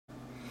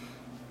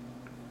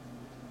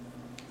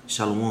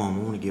Shalom. I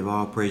want to give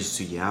all praises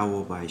to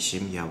Yahweh by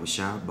Hashem, Yahweh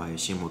Shah, by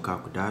Hashem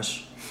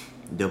Wakakadash.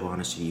 Double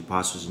honors to the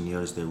apostles and the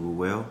others that rule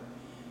well.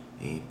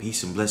 And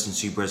peace and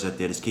blessings to you brothers out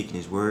there that's kicking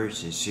his words,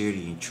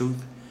 sincerity and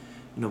truth.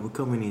 You know, we're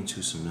coming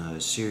into some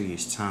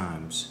serious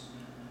times.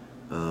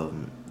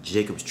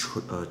 Jacob's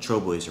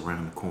trouble is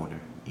around the corner.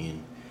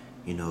 And,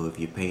 you know, if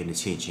you're paying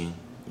attention,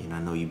 and I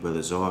know you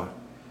brothers are,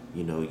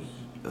 you know,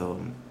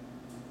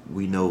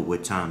 we know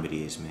what time it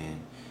is,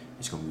 man.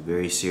 It's going to be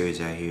very serious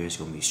out here. It's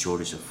going to be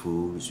shortage of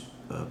food.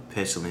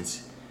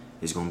 Pestilence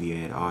is going to be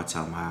at an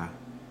all-time high.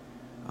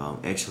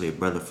 Actually, a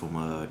brother from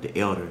the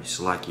elder,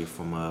 Salakia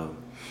from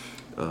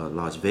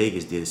Las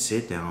Vegas, did a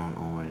sit-down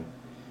on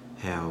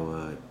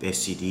how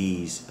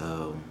STDs,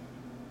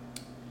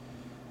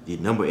 the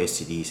number of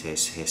STDs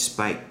has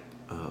spiked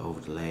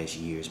over the last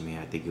years,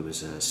 man. I think it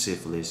was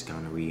syphilis,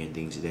 gonorrhea, and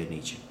things of that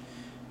nature.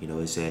 You know,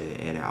 it's at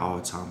an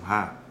all-time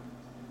high.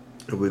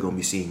 And we're going to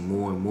be seeing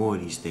more and more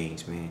of these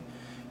things, man.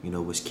 You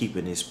know, what's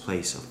keeping this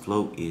place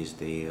afloat is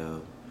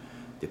the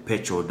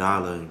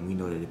petrodollar, and we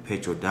know that the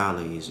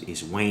petrodollar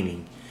is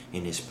waning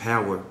in its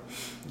power.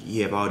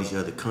 You have all these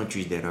other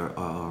countries that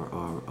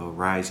are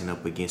rising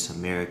up against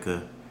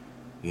America,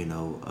 you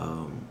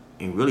know,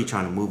 and really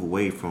trying to move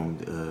away from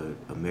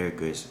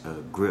America's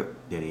grip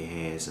that it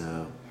has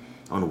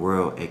on the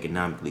world,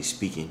 economically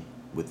speaking,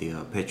 with the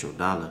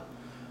petrodollar.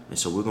 And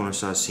so we're going to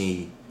start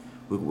seeing,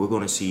 we're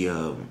going to see,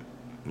 you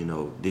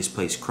know, this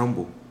place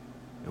crumble.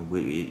 And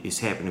it's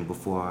happening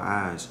before our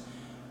eyes.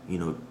 You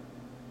know,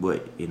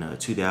 but in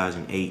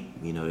 2008,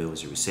 you know, there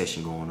was a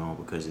recession going on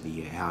because of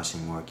the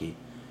housing market,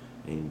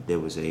 and there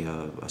was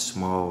a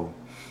small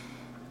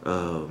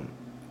what's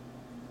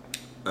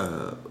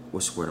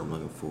the word I'm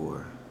looking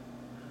for?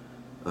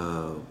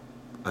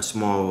 A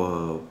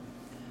small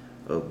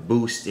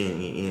boost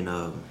in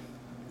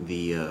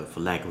the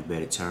for lack of a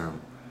better term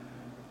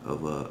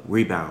of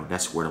rebound.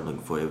 That's the word I'm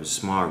looking for. It was a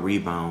small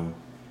rebound.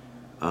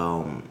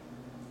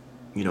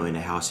 You know, in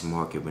the housing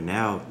market, but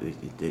now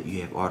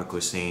you have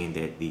articles saying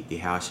that the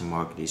housing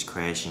market is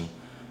crashing.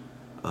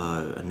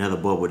 Another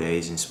bubble that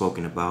isn't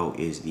spoken about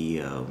is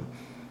the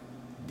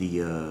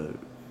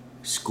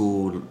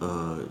school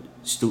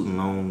student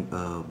loan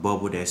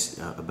bubble that's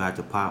about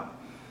to pop.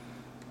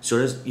 So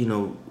that's, you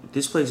know,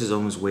 this place is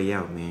on its way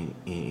out, man,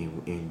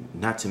 and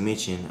not to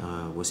mention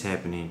what's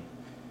happening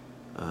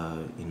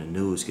in the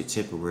news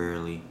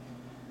contemporarily.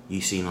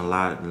 You've seen a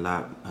lot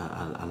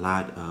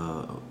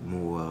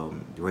more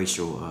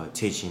racial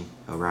tension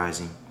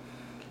arising.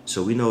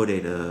 So we know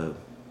that you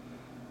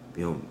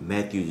know,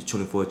 Matthew the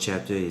 24th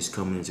chapter is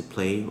coming into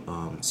play.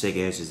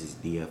 Second is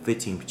the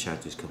 15th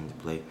chapter is coming to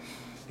play,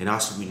 and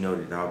also we know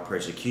that our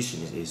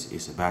persecution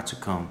is about to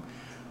come.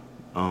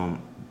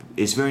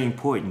 It's very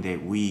important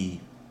that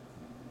we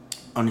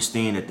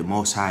understand that the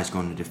Most High is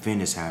going to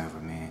defend us. However,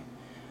 man,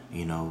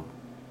 you know.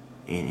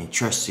 And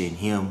trust in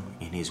Him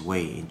and His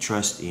way, and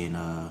trust in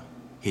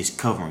His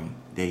covering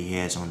that He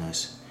has on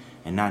us,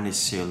 and not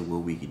necessarily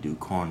what we could do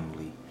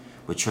carnally,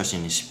 but trust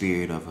in the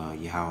spirit of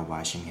Yahweh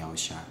Hashem Yahweh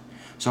Shah.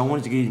 So I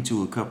wanted to get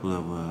into a couple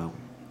of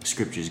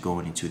scriptures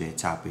going into that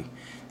topic.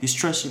 This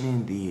trusting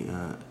in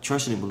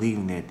trusting and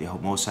believing that the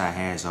Most High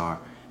has our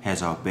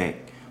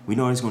back. We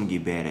know it's going to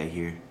get bad out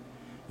here,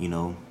 you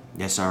know.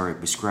 That's already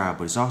prescribed,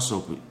 but it's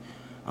also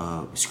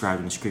prescribed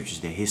in the scriptures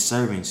that His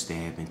servants that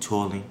have been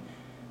toiling,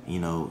 you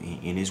know,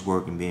 in His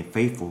work and being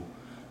faithful,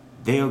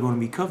 they are going to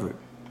be covered,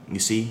 you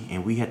see.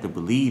 And we have to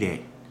believe that,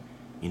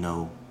 you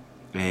know,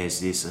 as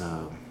this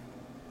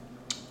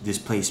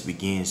place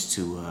begins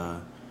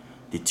to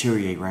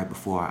deteriorate right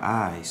before our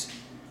eyes,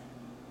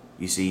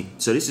 you see.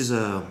 So this is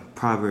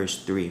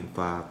Proverbs 3 and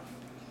 5,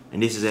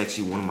 and this is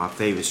actually one of my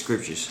favorite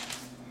scriptures.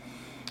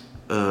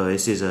 It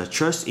says,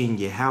 trust in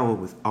Yahweh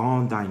with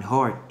all thine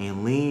heart,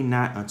 and lean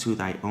not unto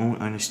thy own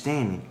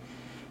understanding.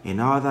 In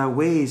all thy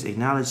ways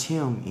acknowledge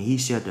Him, and He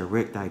shall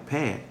direct thy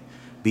path.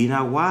 Be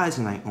not wise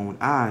in thy own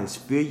eyes.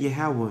 Fear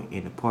Yahweh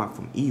and depart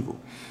from evil.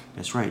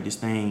 That's right. This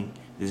thing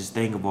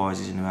of ours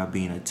isn't about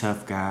being a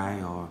tough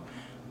guy or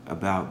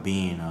about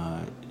being,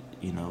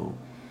 you know,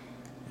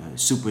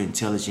 super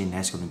intelligent.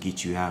 That's going to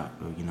get you out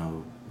of, you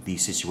know,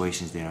 these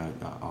situations that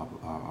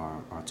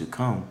are to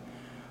come.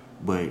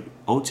 But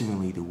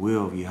ultimately, the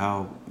will of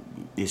Yahweh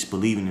is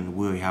believing in the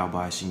will of Yahweh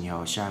by Hashem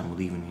Yahweh Shai, and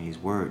believing in His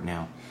word.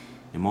 Now,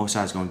 the Most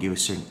High is going to give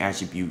us certain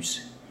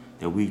attributes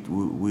that we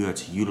are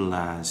to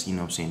utilize, you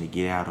know what I'm saying, to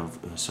get out of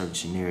certain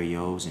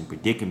scenarios and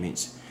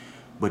predicaments.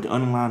 But the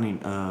underlying,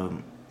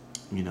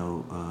 you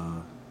know,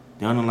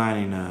 the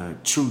underlying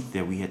truth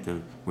that we have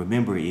to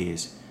remember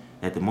is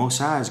that the Most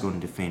High is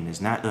going to defend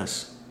us, not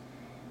us.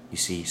 You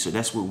see, so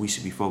that's what we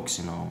should be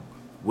focusing on.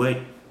 What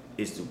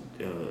is the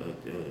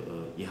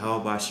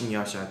Yahweh Bashim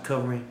Yahshua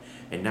covering,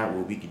 and not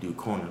what we can do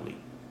carnally.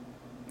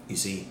 You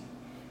see.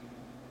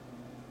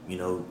 You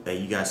know,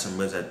 you got some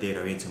brothers out there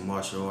that are into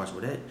martial arts,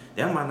 but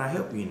that might not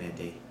help you in that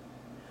day.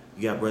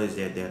 You got brothers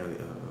that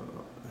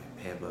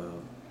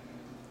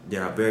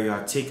are very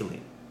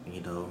articulate,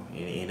 you know,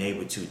 and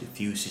able to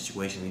diffuse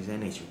situations of that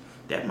nature.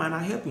 That might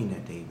not help you in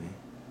that day, man.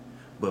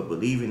 But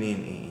believing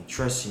in and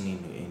trusting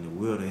in the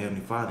will of the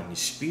Heavenly Father and the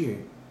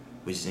Spirit,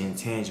 which is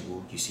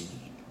intangible, you see,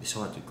 it's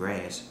hard to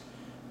grasp.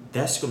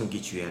 That's gonna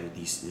get you out of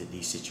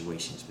these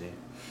situations, man.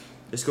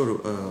 Let's go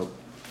to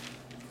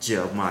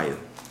Jeremiah.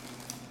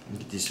 Let me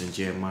get this in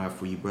Jeremiah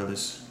for you,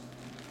 brothers.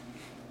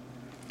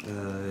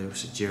 It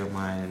was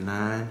Jeremiah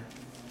 9,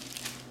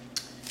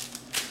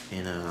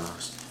 and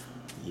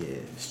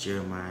it's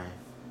Jeremiah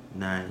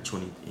 9 and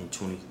 20 and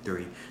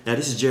 23. Now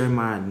this is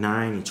Jeremiah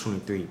 9 and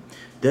 23.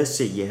 Thus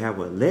said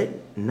Yahweh,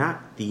 let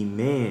not the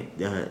man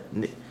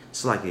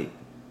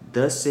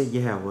thus said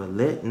Yahweh,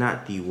 let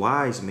not the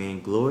wise man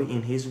glory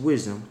in his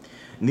wisdom,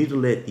 neither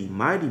let the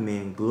mighty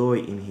man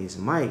glory in his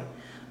might,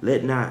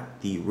 let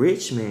not the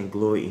rich man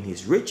glory in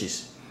his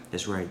riches.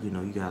 That's right, you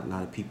got a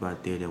lot of people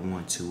out there that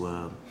want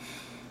to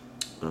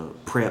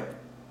prep,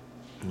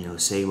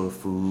 save up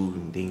food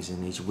and things of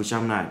nature, which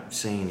I'm not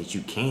saying that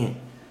you can't,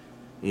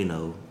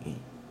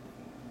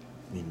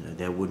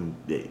 that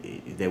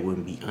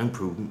wouldn't be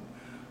unprudent,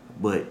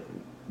 but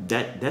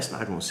that's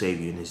not gonna save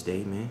you in this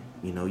day, man.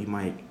 You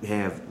might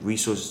have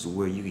resources to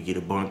where you could get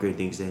a bunker and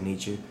things of that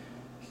nature.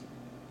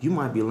 You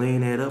might be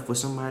laying that up for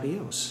somebody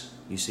else,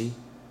 you see.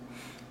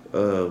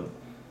 But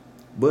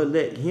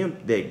let him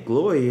that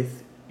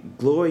glorieth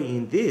glory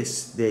in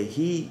this, that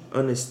he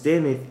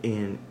understandeth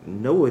and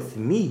knoweth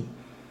me,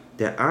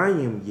 that I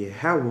am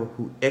Yahweh,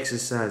 who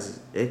exercise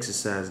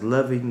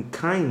loving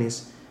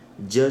kindness,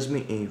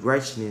 judgment, and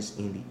righteousness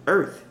in the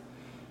earth.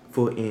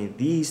 For in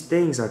these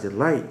things I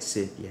delight,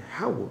 said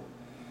Yahweh.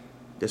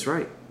 That's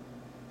right.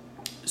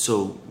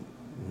 So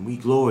when we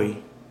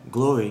glorify,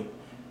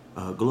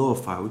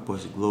 we're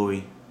supposed to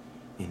glory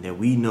in that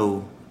we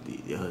know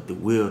the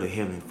will of the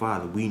Heavenly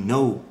Father. We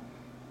know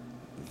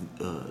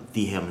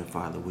the Heavenly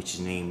Father, which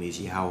his name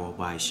is Yahweh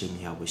by Shem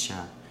Yahweh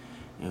Shah.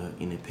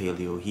 In the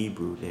Paleo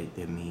Hebrew,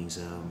 that means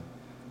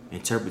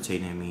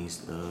interpreting. That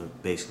means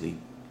basically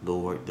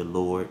Lord, the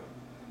Lord.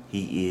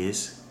 He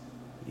is,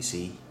 you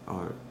see,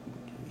 or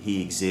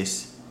he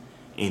exists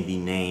in the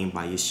name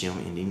by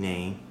Yeshem, in the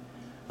name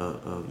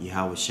of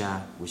Yahweh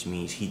Shah, which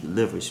means he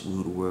delivers,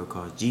 who the world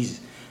calls Jesus.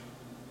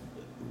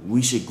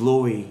 We should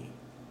glory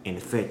in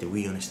the fact that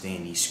we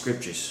understand these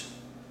scriptures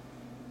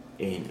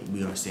and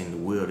we understand the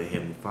will of the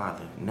Heavenly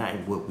Father, not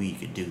in what we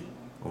could do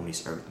on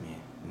this earth, man,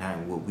 not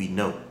in what we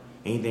know.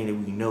 Anything that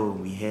we know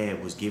and we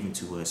have was given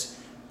to us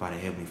by the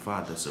Heavenly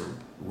Father. So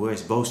where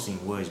it's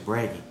boasting, where it's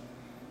bragging,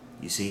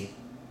 you see,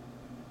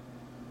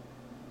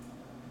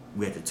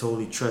 we have to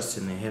totally trust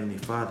in the Heavenly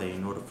Father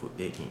in order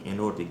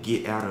to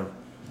get out of,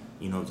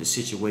 the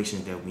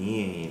situation that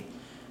we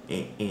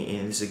in.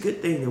 And it's a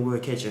good thing that we're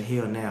catching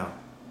hell now,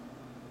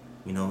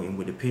 and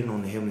we're depending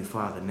on the Heavenly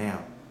Father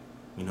now,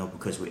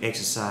 because we're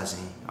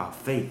exercising our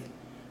faith.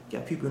 You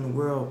got people in the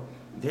world,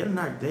 they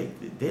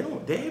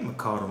haven't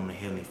called on the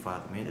Heavenly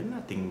Father, man. They're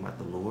not thinking about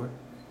the Lord.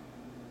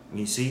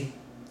 You see?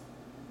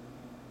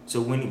 So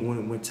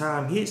when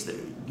time hits,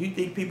 you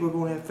think people are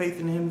going to have faith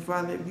in the Heavenly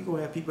Father? You're going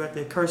to have people out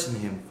there cursing the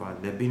Heavenly Father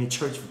that have been in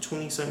church for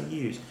 20-something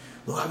years.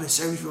 Lord, I've been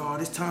serving for all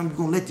this time. You're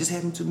going to let this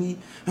happen to me?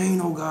 I ain't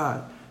no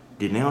God.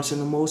 Denouncing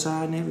the Most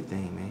High and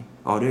everything, man.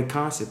 Or their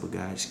concept of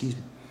God, excuse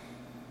me.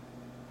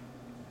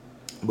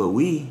 But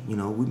we've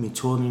been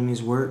toiling in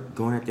His work,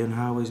 going out there in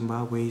highways and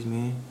byways,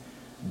 man.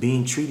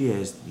 Being treated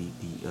as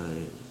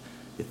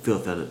the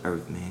filth of the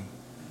earth, man.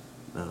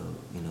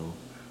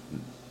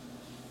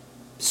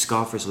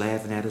 Scoffers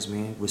laughing at us,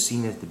 man. We're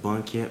seen as the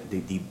bum camp,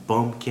 the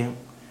bum camp.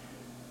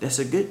 That's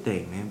a good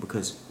thing, man,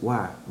 because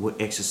why? We're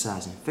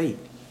exercising faith.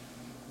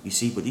 You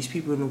see, but these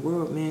people in the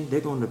world, man,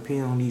 they're gonna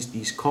depend on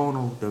these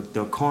carnal,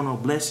 the carnal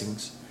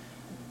blessings,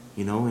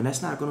 and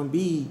that's not gonna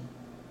be,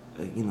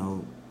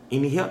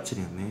 any help to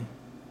them, man.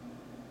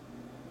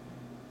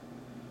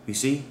 You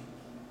see.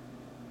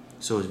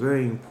 So it's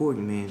very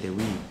important, man,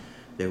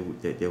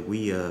 that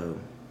we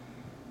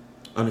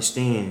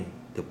understand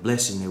the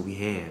blessing that we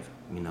have,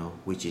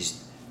 which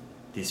is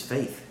this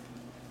faith.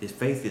 This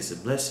faith is a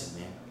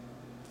blessing, man.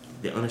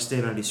 The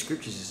understanding of these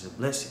scriptures is a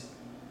blessing.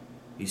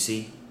 You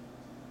see,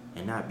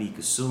 and not be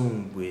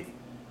consumed with,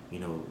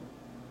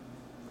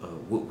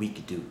 what we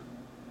could do,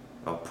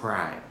 or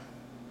pride.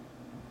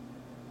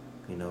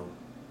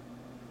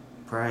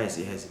 Pride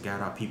has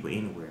got our people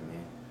anywhere,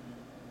 man.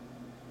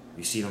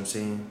 You see what I'm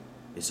saying?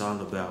 It's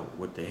all about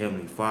what the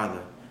Heavenly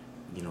Father,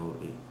 is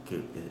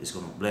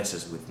going to bless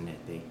us with in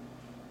that day.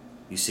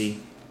 You see?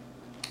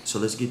 So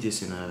let's get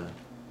this in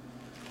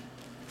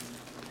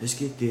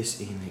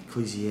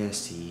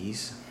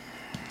Ecclesiastes,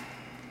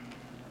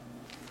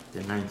 the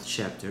 9th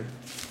chapter.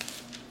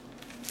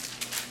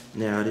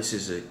 Now this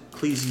is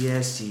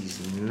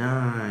Ecclesiastes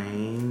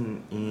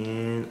 9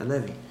 and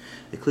 11.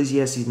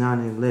 Ecclesiastes 9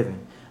 and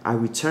 11. I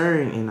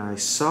returned and I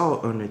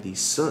saw under the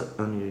sun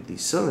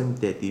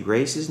that the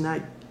race is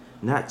not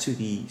to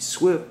the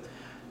swift,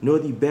 nor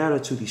the battle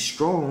to the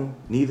strong,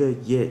 neither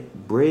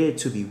yet bread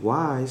to the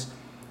wise,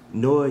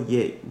 nor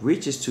yet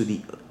riches to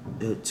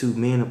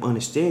men of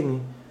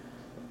understanding,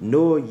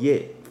 nor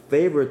yet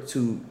favor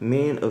to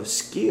men of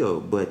skill,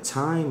 but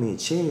time and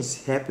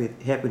chance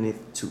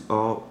happeneth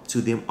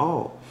to them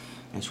all.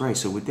 That's right.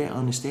 So with that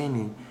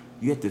understanding,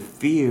 you have to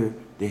fear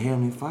the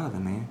Heavenly Father,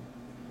 man.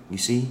 You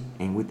see?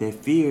 And with that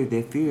fear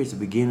is the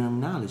beginning of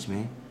knowledge,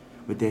 man.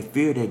 With that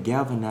fear that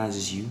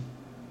galvanizes you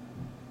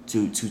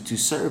to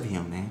serve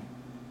him, man.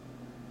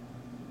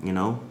 You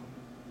know?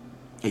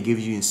 It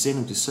gives you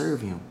incentive to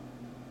serve him.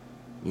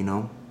 You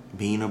know?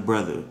 Being a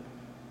brother.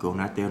 Going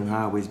out there on the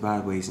highways,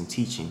 byways, and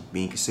teaching.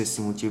 Being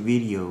consistent with your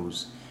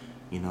videos.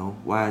 You know?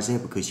 Why is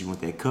that? Because you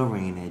want that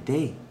covering in that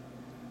day.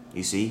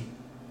 You see?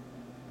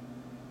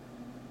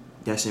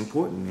 That's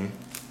important, man.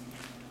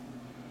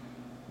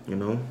 You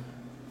know?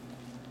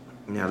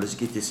 Now let's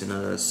get this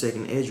in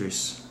Second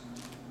Esdras.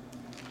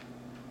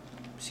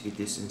 Let's get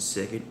this in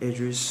Second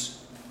Esdras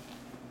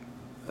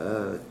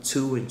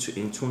 2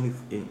 and 20.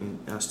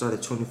 I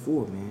started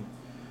 24, man.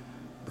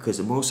 Because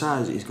the Most High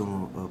is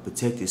going to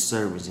protect his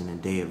servants in the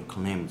day of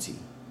calamity.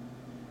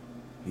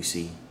 You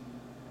see,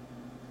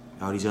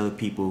 all these other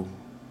people,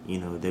 you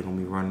know, they're going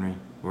to be running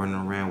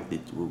around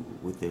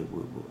with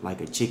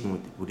like a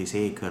chicken with his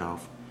head cut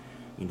off.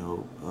 You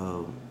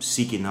know,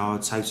 seeking all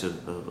types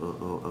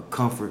of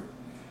comfort.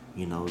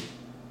 You know,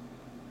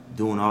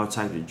 doing all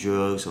types of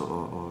drugs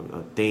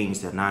or things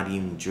that are not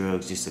even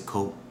drugs, just a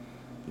cope.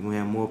 You gonna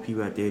have more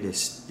people out there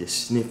that's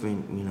just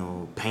sniffing, you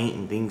know, paint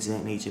and things of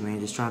that nature, man,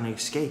 just trying to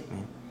escape,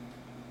 man.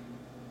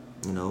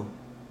 You know,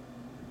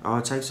 all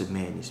types of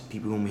madness.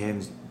 People gonna be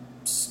having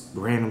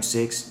random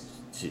sex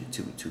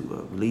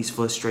to release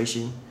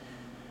frustration.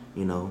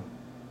 You know,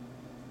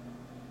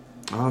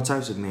 all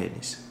types of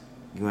madness.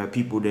 You gonna have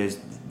people that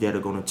are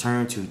gonna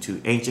turn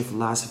to ancient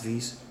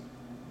philosophies,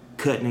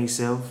 cutting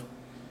themselves,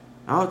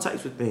 all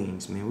types of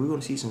things, man. We're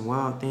gonna see some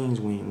wild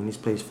things when this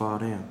place fall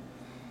down.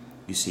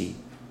 You see,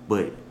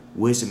 but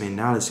wisdom and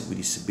knowledge will be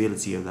the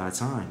stability of our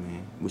time,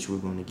 man, which we're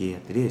gonna get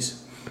after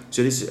this.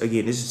 So this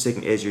is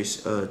Second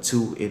Esdras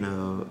 2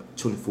 and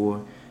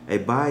 24.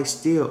 Abide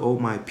still, O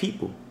my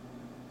people,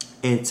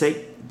 and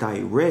take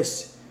thy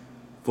rest,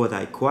 for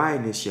thy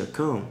quietness shall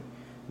come.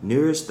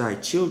 Nourish thy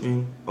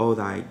children, O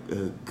thy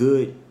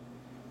good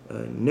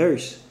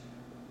nurse.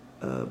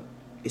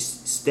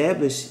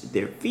 Establish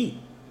their feet.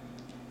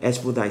 As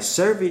for thy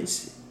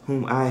servants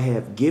whom I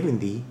have given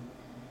thee,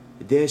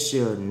 there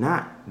shall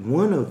not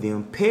one of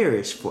them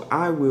perish, for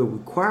I will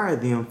require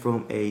them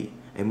from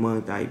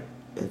among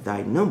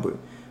thy number.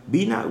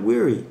 Be not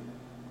weary,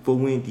 for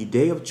when the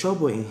day of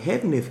trouble and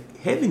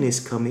heaviness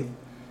cometh,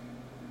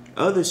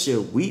 others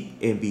shall weep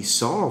and be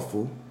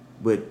sorrowful,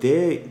 but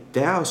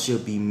thou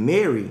shalt be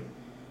merry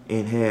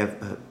and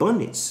have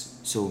abundance.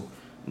 So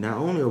not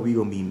only are we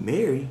gonna be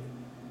merry,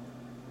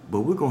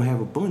 but we're going to have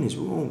abundance.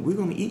 We're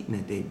going to eat in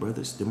that day,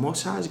 brothers. The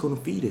Most High is going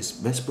to feed us.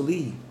 Best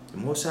believe. The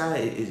Most High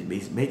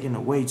is making a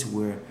way to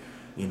where,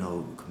 you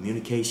know,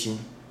 communication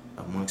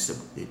amongst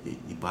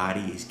the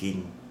body is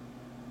getting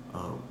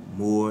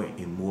more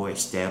and more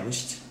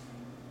established.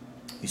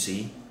 You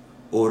see,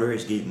 order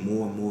is getting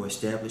more and more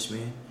established,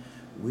 man.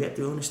 We have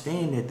to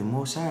understand that the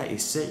Most High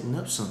is setting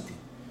up something.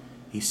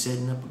 He's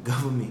setting up a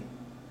government.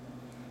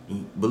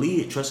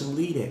 Believe it, trust and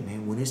believe that,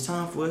 man. When it's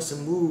time for us to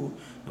move,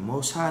 the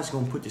Most High is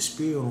going to put the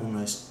spirit on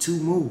us to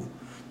move.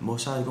 The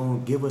Most High is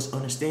going to give us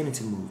understanding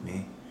to move,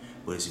 man.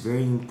 But it's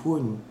very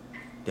important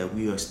that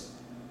we are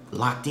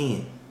locked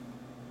in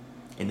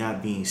and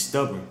not being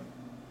stubborn,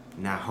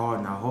 not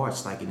harden our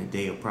hearts like in the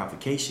day of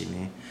provocation,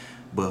 man,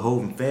 but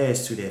holding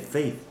fast to that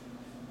faith.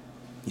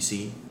 You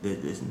see,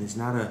 it's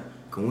not a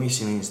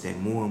coincidence that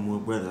more and more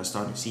brothers are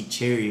starting to see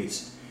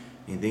chariots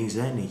and things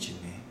of that nature,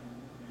 man.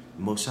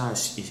 The Most High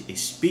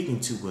is speaking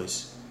to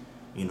us,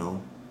 you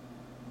know,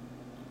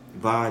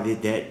 via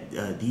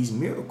these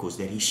miracles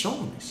that he's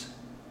showing us.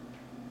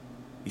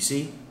 You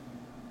see?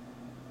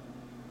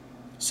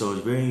 So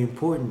it's very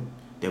important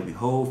that we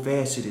hold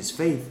fast to this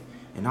faith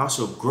and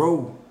also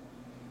grow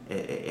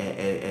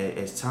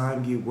as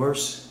time get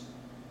worse,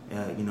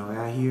 you know,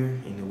 out here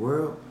in the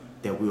world,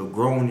 that we are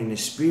growing in the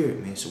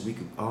spirit, man, so we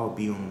could all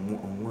be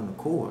on one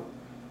accord,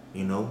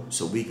 you know,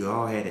 so we could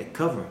all have that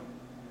cover.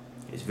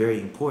 It's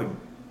very important.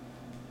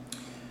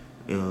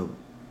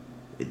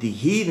 The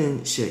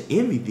heathen shall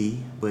envy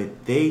thee,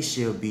 but they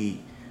shall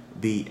be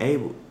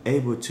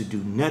able to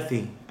do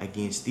nothing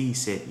against thee,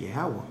 said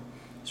Yahweh.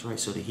 That's right.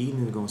 So the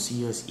heathen are gonna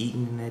see us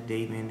eating in that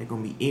day, man. They're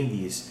gonna be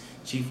envious,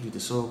 chiefly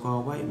the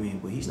so-called white man.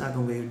 But he's not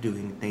gonna be able to do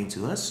anything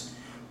to us.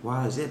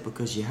 Why is that?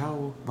 Because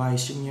Yahweh, by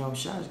Shem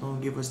Yahushua, is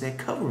gonna give us that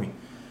covering.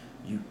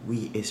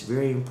 It's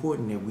very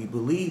important that we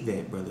believe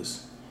that,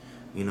 brothers.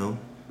 You know,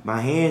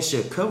 my hand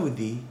shall cover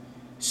thee,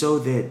 so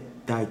that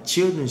thy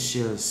children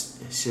shall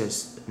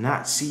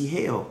not see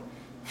hell.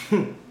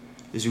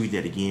 Let's read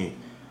that again.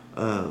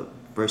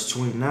 Verse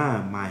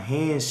 29, my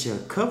hand shall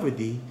cover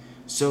thee,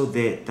 so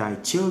that thy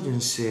children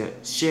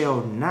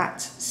shall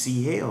not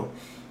see hell.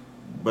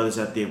 Brothers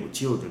out there with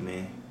children,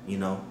 man, you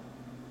know,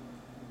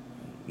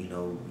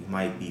 you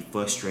might be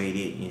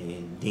frustrated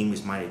and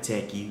demons might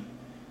attack you.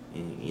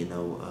 And, you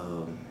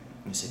know,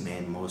 you say,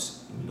 man, the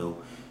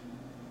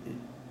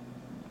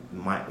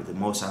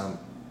most I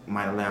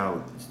might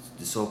allow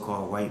the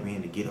so-called white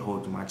man to get a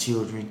hold of my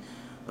children,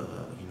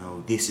 you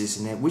know, this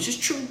and that, which is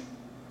true.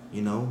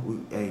 You know,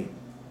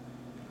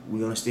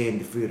 we understand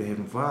the fear of the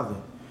Heavenly Father.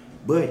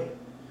 But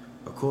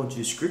according to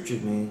the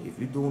scriptures, man, if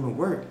you're doing the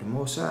work, the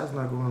Most High is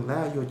not going to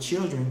allow your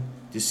children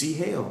to see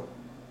hell.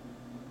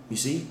 You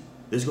see?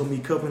 There's going to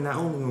be covering not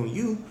only on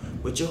you,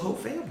 but your whole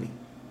family.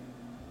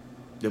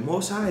 The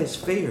Most High is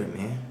fair,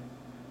 man.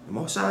 The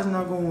Most High is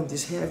not going to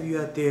just have you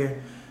out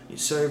there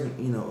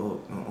serving,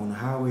 on the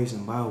highways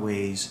and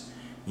byways,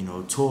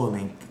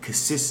 toiling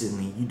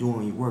consistently. You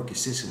doing your work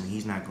consistently.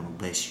 He's not going to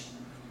bless you.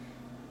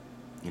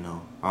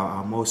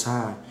 Our Most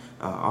High,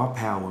 our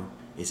power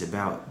is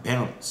about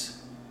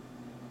balance.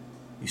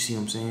 You see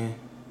what I'm saying?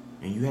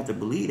 And you have to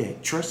believe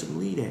that. Trust and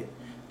believe that.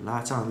 A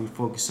lot of times we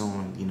focus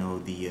on,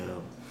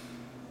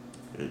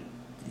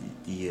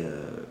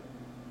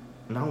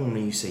 not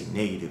only you say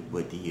negative,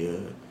 but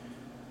the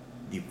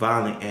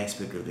violent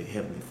aspect of the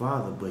Heavenly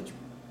Father, but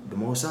the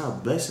Most High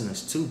blessing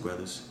us too,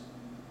 brothers.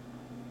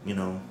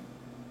 Or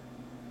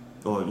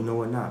you know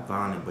what, not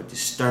violent, but the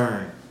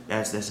stern.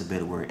 That's a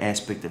better word.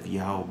 Aspect of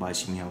Yahweh by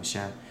Shem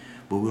Yahushua.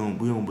 But we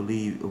don't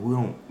believe. We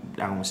don't.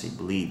 I don't want to say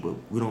believe, but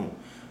we don't.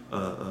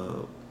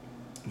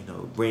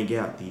 Bring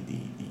out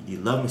the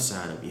loving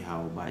side of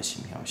Yahweh by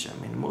Shem Yahushua.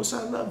 Man, the Most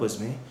High love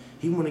us, man.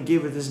 He wouldn't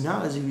give us this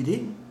knowledge if He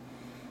didn't.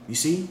 You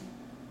see,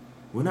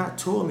 we're not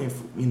toiling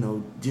for,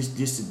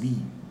 just to be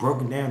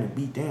broken down and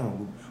beat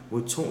down.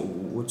 We're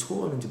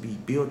toiling to be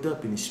built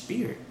up in the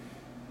spirit.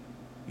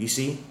 You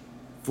see,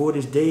 for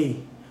this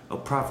day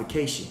of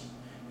provocation.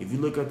 If you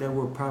look up that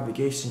word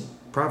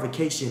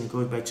provocation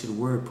goes back to the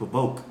word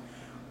provoke.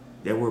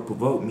 That word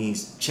provoke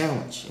means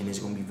challenge, and it's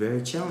going to be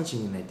very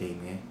challenging in that day,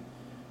 man.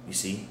 You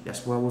see,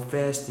 that's why we're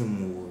fasting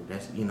more.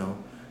 That's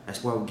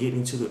why we're getting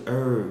into the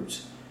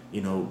herbs.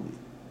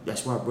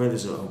 That's why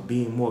brothers are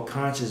being more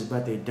conscious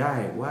about their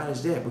diet. Why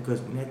is that?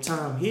 Because when that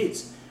time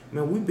hits,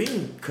 man, we've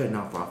been cutting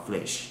off our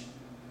flesh.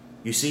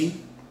 You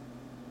see,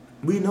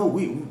 we know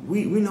we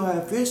know how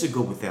it feels to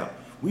go without.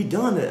 We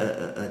done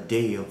a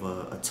day of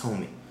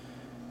atonement.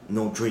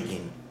 No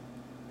drinking,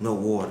 no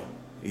water.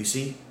 You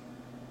see?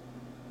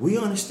 We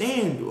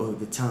understand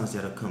the times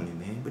that are coming,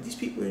 man. But these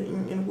people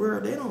in the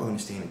world, they don't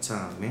understand the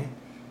times, man.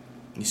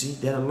 You see?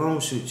 That alone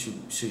should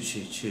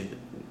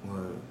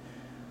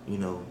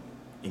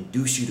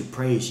induce you to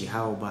praise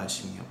Yahweh by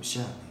Shem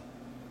Yahushua, man.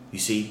 You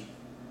see?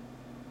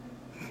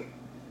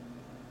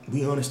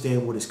 We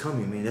understand what is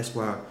coming, man. That's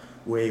why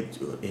we're able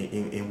to,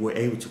 and we're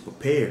able to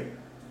prepare.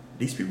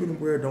 These people in the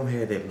world don't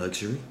have that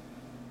luxury.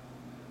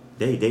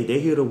 They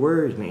hear the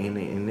words, man,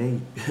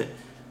 and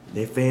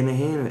they fan a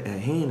hand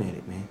at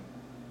it, man.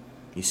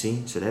 You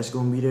see? So that's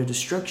going to be their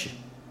destruction.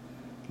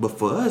 But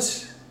for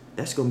us,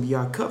 that's going to be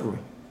our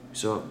covering.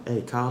 So,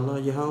 hey, call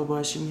Allah Yahweh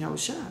Hashem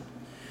Yahushua.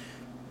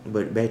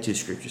 But back to the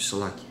scripture,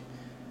 Salakia.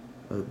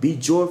 Be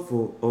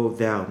joyful, O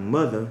thou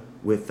mother,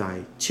 with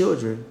thy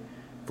children,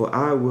 for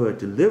I will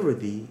deliver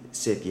thee,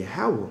 said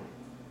Yahweh.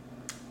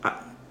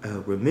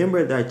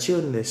 Remember thy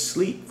children that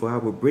sleep, for I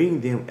will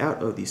bring them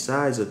out of the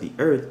sides of the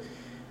earth,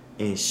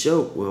 and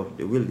show,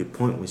 really the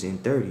point was in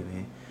 30,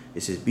 man.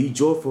 It says, be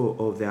joyful,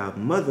 O thou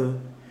mother,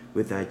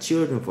 with thy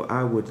children, for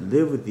I will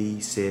deliver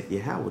thee, saith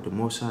Yahweh. The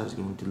Most High is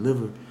going to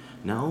deliver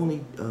not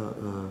only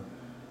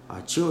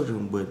our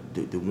children, but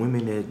the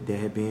women that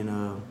have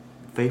been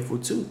faithful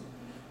too.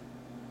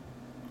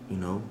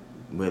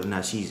 Whether or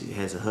not she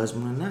has a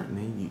husband or not,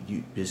 man.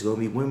 There's going to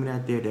be women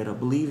out there that are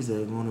believers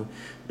that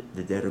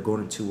are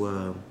going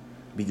to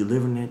be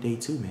delivering that day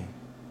too, man.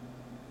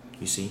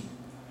 You see?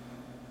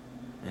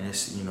 And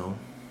that's, man,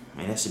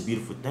 that's a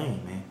beautiful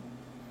thing, man.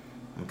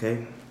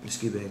 Okay? Let's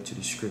get back to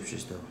the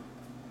scriptures, though.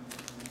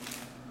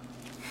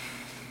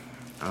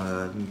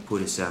 Let me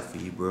put this out for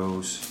you,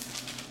 bros.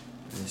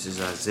 This is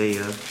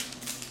Isaiah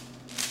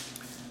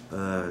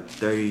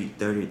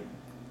 33.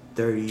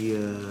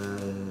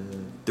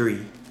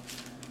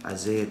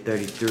 Isaiah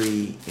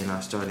 33, and I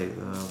started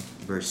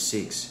verse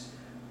 6,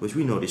 which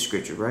we know the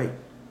scripture, right?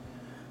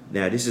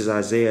 Now, this is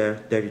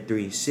Isaiah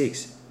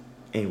 33:6.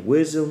 And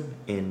wisdom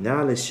and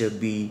knowledge shall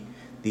be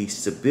the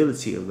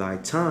stability of thy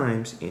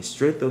times, and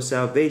strength of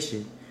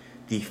salvation.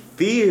 The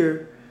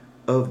fear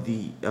of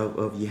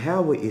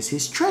Yahweh is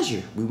his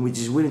treasure. We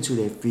just went into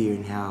that fear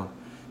and how,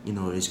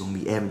 there's going to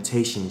be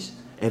advantageous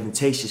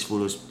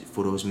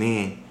for those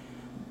men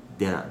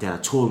that are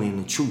toiling in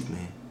the truth,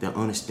 man. That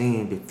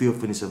understand the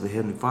fearfulness of the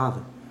Heavenly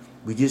Father.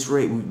 We just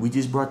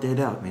brought that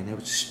out, man. That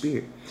was the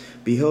spirit.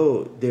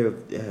 Behold, their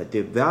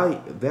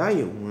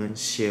valiant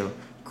ones shall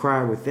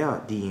cry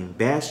without. The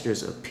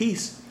ambassadors of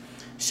peace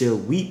shall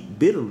weep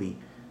bitterly.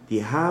 The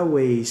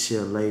highways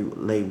shall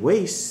lay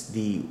waste.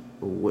 The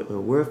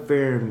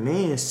warfare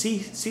man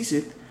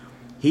ceaseth.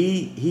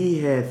 He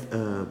hath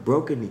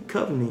broken the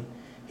covenant.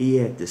 He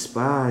hath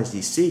despised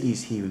the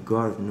cities. He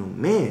regardeth no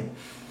man.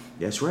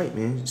 That's right,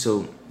 man.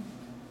 So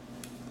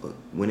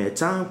when that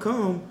time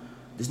comes,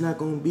 there's not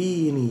going to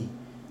be any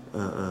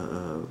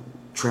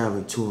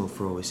traveling to and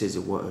fro. It says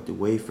the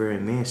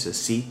wayfaring man shall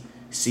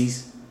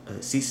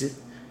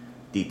ceaseth.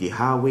 The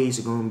highways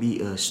are going to be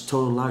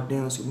total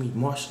lockdown. It's going to be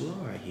martial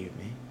law right here,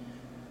 man.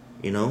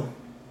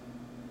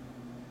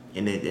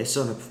 And that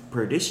son of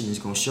perdition is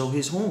going to show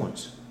his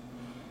horns.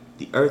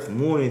 The earth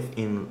mourneth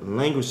and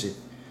languisheth.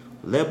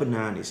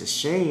 Lebanon is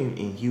ashamed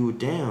and hewed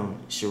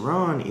down.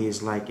 Sharon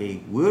is like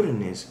a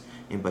wilderness,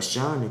 and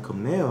Bashan and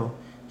Carmel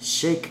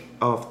shake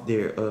off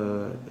their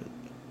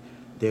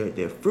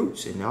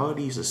fruits. And all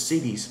these are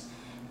cities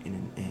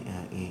in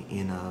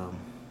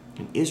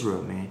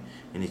Israel, man.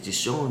 And it's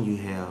just showing you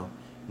how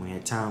when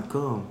that time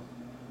come,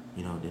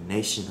 you know, the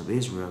nation of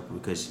Israel,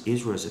 because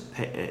Israel is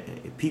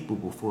a people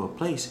before a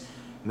place.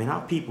 Man,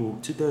 our people,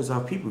 2/3 of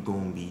our people are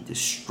going to be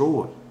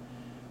destroyed.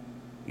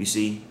 You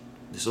see,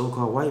 the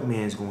so-called white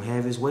man is going to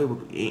have his way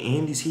with,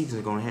 and these heathens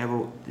are going to have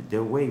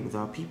their way with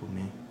our people,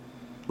 man.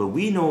 But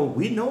we know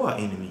our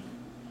enemy.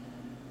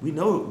 We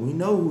know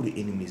who the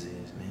enemies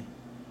is, man.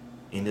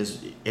 And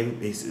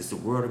it's the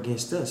world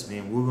against us,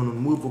 man. We're going to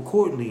move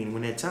accordingly, and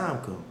when that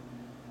time comes,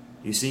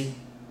 you see,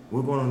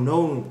 we're going to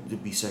know to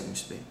be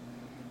circumspect.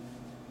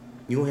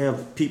 You don't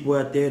have people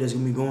out there that's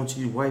going to be going to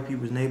these white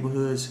people's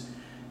neighborhoods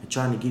and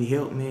trying to get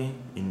help, man.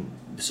 And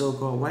the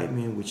so-called white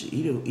man, which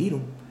eat them,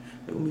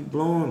 they're going to be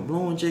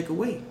blowing Jake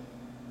away.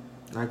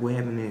 Like what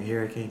happened in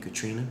Hurricane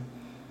Katrina.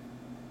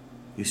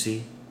 You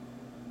see?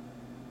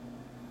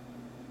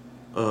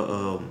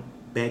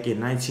 Back in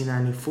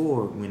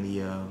 1994, when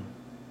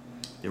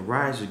the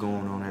riots were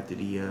going on after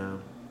the,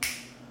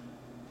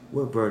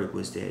 what verdict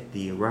was that?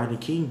 The Rodney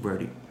King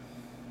verdict.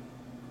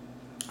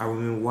 I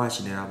remember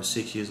watching that. I was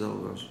 6 years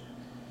old.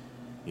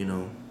 You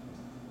know,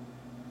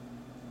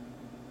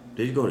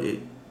 they go to it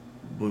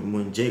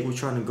when Jake was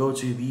trying to go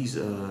to these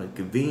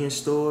convenience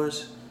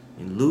stores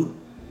and loot.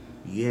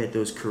 You had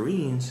those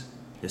Koreans,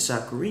 the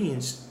South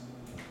Koreans,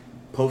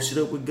 posted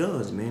up with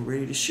guns, man,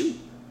 ready to shoot.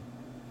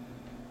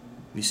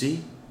 You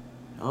see,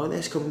 all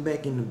that's coming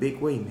back in a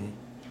big way, man.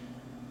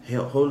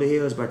 Hell, holy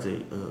hell is about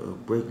to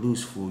break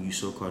loose for you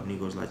so-called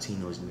Negroes,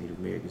 Latinos, and Native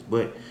Americans.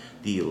 But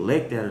the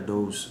elect out of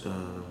those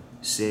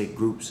said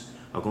groups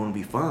are going to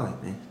be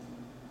fine, man.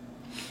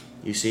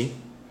 You see?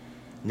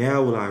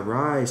 Now will I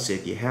rise,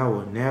 said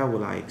Yahweh. Now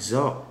will I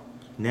exalt.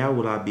 Now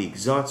will I be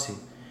exalted.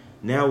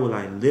 Now will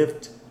I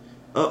lift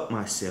up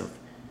myself.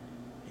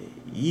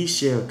 Ye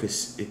shall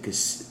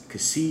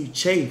conceive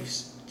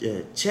chafes.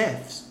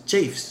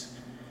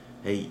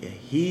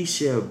 He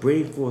shall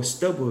bring forth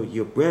stubble.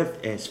 Your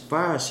breath as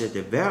fire shall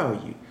devour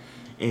you.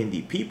 And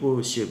the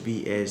people shall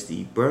be as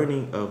the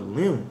burning of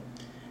limb,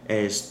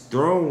 as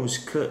thrones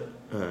cut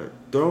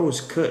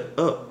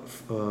up.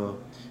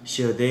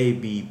 Shall they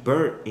be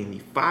burnt in the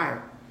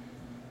fire.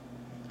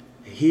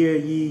 Hear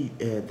ye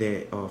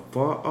that are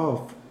far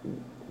off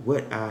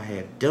what I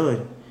have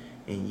done,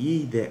 and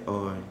ye that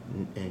are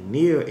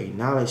near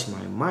acknowledge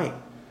my might.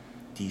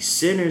 The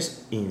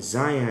sinners in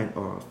Zion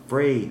are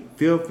afraid.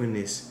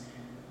 Filthiness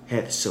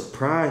hath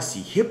surprised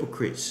the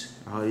hypocrites.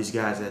 All these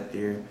guys out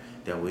there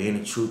that were in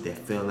the truth that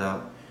fell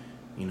out,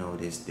 you know,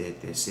 that said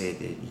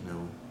that, you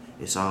know,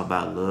 it's all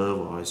about love,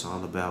 or it's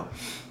all about,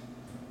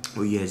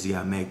 well, yes, you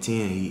got Mac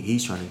 10.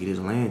 He's trying to get his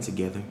land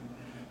together.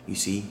 You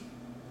see,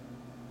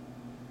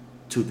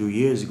 2-3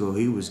 years ago,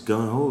 he was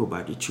gung-ho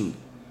about the truth.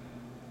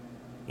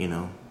 You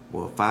know,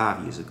 well,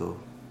 5 years ago,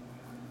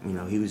 you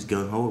know, he was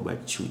gung-ho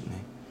about the truth,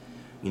 man.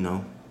 You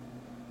know,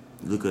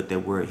 look at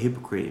that word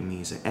hypocrite. It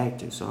means an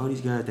actor. So all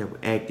these guys that were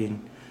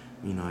acting,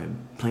 you know,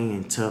 and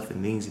playing tough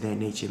and things of that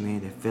nature,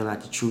 man, that fell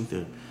out the truth,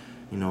 or,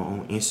 you know,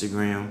 on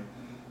Instagram,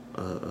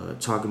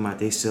 talking about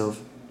themselves.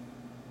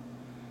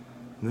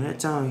 When that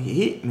time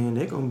hit, man,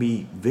 they're going to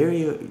be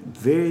very,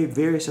 very,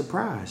 very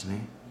surprised,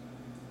 man.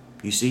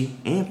 You see?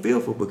 And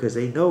fearful, because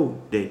they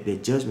know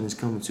that judgment is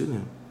coming to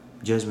them.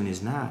 Judgment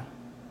is nigh.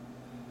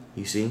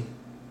 You see?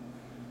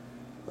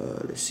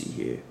 Let's see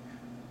here.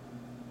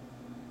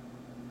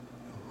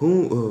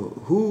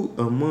 Who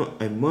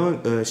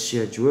among us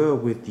shall dwell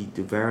with the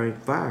devouring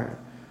fire?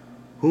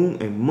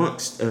 Whom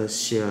amongst us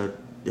shall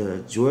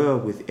dwell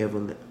with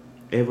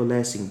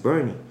everlasting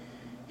burning?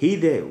 He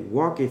that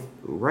walketh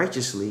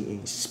righteously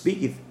and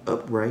speaketh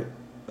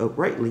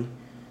uprightly,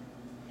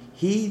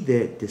 he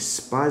that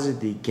despiseth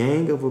the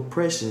gang of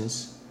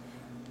oppressions,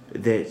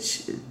 that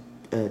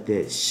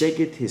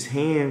shaketh his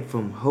hand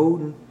from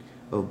holding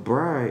of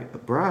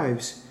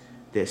bribes,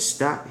 that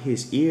stop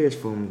his ears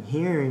from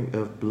hearing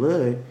of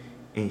blood,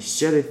 and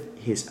shutteth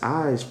his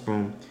eyes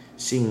from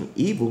seeing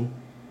evil,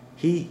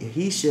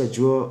 he shall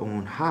dwell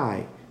on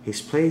high.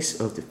 His place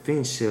of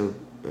defense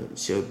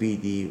shall be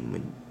the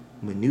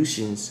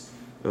munitions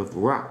of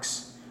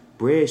rocks.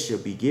 Bread shall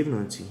be given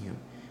unto him.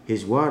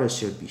 His water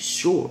shall be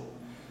sure.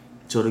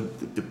 So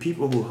the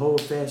people who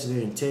hold fast to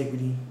their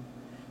integrity,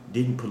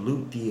 didn't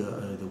pollute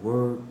the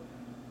word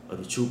of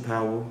the true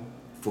power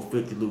for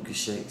filthy lucre's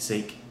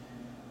sake.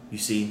 You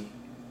see,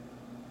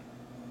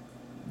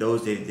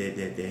 those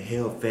that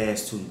held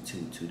fast to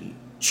the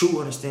true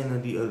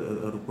understanding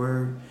of the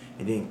word,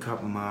 and then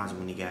compromise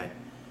when they got,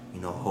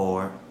 you know,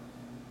 hard.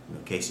 You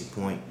know, case in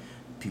point,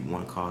 people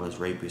want to call us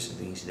rapists and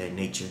things of that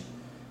nature.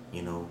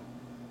 You know,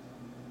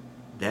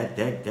 that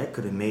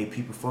could have made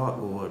people fall,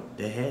 or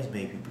that has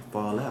made people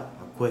fall out.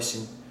 I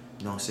question,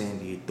 you know what I'm saying,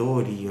 the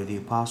authority of the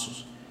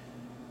apostles.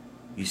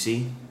 You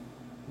see,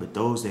 But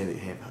those that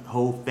have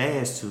hold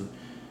fast to,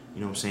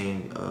 you know what I'm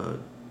saying,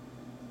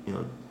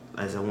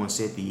 as I once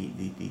said,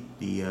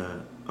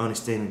 the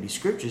understanding of the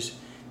scriptures,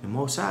 the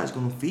Most High is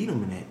going to feed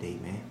them in that day,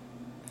 man.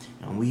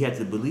 And we have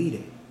to believe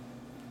that.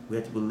 We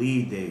have to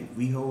believe that if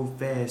we hold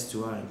fast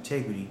to our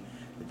integrity,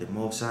 that the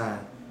Most High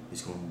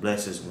is going to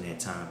bless us when that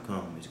time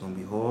comes. It's going to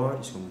be hard,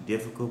 it's going to be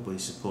difficult, but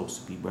it's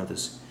supposed to be,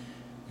 brothers.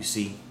 You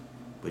see?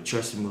 But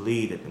trust and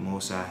believe that the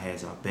Most High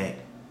has our back.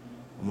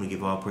 I'm going to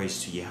give all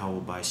praise to Yahweh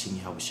by Shini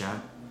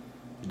Habashah.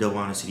 Double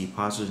honor to the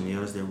apostles and the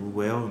elders that rule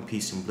well, and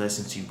peace and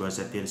blessings to you brothers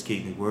out there that's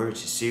keeping the word,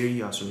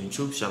 sincerity, also in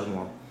truth.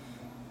 Shalom.